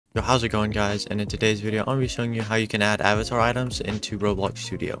Yo, how's it going guys? And in today's video, I'm going to be showing you how you can add avatar items into Roblox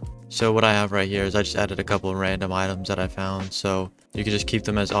Studio. So what I have right here is I just added a couple of random items that I found. So you can just keep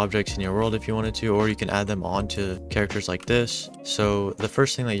them as objects in your world if you wanted to, or you can add them onto characters like this. So the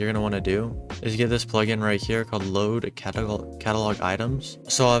first thing that you're going to want to do is get this plugin right here called Load Catalog Items.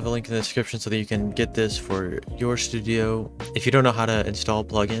 So I'll have a link in the description so that you can get this for your studio. If you don't know how to install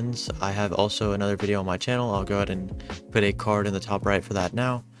plugins, I have also another video on my channel. I'll go ahead and put a card in the top right for that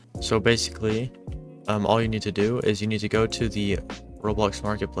now. So basically, all you need to do is you need to go to the Roblox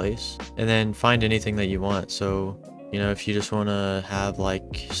marketplace and then find anything that you want. So, you know, if you just want to have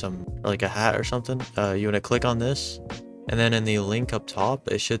like a hat or something, you want to click on this, and then in the link up top,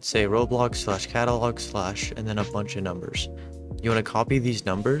 it should say Roblox/catalog/ and then a bunch of numbers. You want to copy these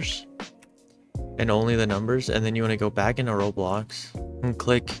numbers and only the numbers, and then you want to go back into Roblox and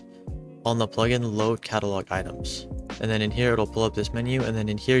click on the plugin Load Catalog Items. And then in here, it'll pull up this menu. And then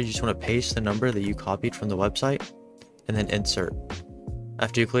in here, you just want to paste the number that you copied from the website and then insert.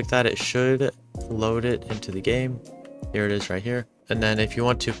 After you click that, it should load it into the game. Here it is right here. And then if you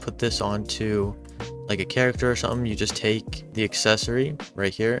want to put this onto like a character or something, you just take the accessory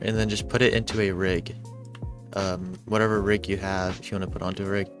right here and then just put it into a rig. Whatever rig you have, if you want to put onto a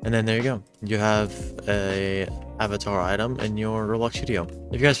rig. And then there you go. You have a avatar item in your Roblox Studio.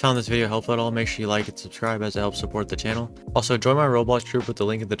 If you guys found this video helpful at all, make sure you like and subscribe as it helps support the channel. Also, join my Roblox group with the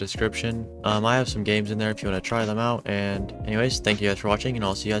link in the description. I have some games in there if you want to try them out. And anyways, thank you guys for watching, and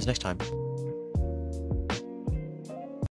I'll see you guys next time.